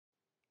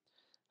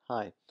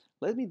Hi,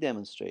 let me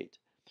demonstrate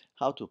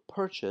how to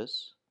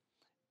purchase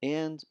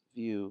and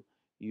view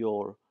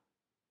your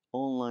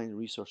online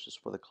resources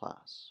for the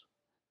class.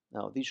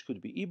 Now, these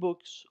could be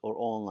ebooks or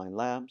online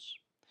labs.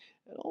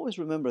 And always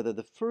remember that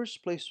the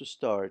first place to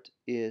start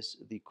is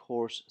the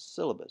course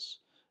syllabus,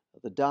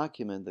 the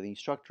document that the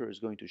instructor is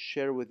going to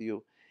share with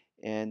you,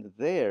 and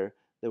there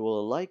they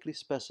will likely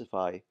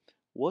specify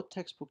what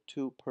textbook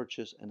to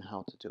purchase and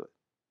how to do it.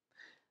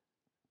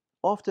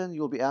 Often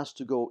you'll be asked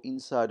to go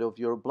inside of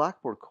your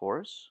Blackboard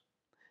course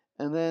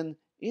and then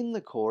in the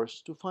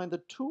course to find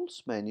the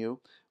Tools menu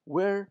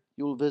where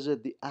you'll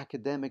visit the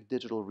Academic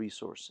Digital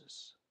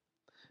Resources.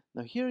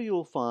 Now here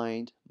you'll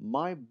find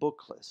My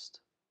Book List.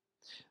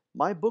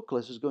 My Book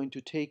List is going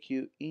to take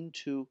you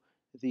into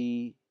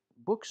the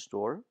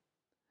bookstore,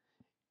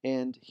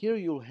 and here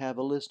you'll have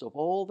a list of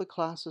all the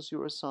classes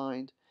you're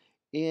assigned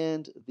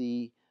and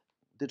the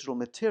digital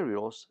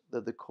materials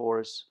that the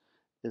course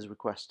is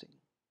requesting.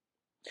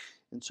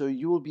 And so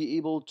you will be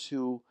able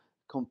to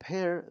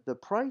compare the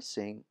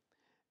pricing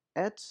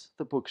at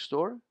the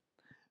bookstore,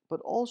 but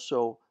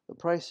also the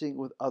pricing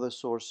with other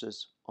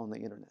sources on the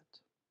internet.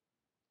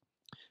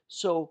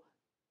 So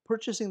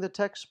purchasing the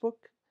textbook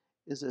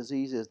is as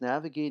easy as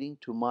navigating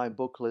to My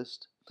Book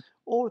List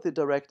or the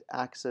direct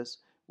access,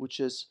 which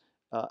is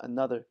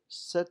another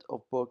set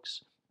of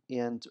books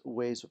and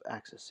ways of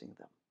accessing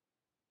them.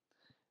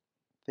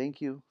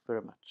 Thank you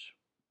very much.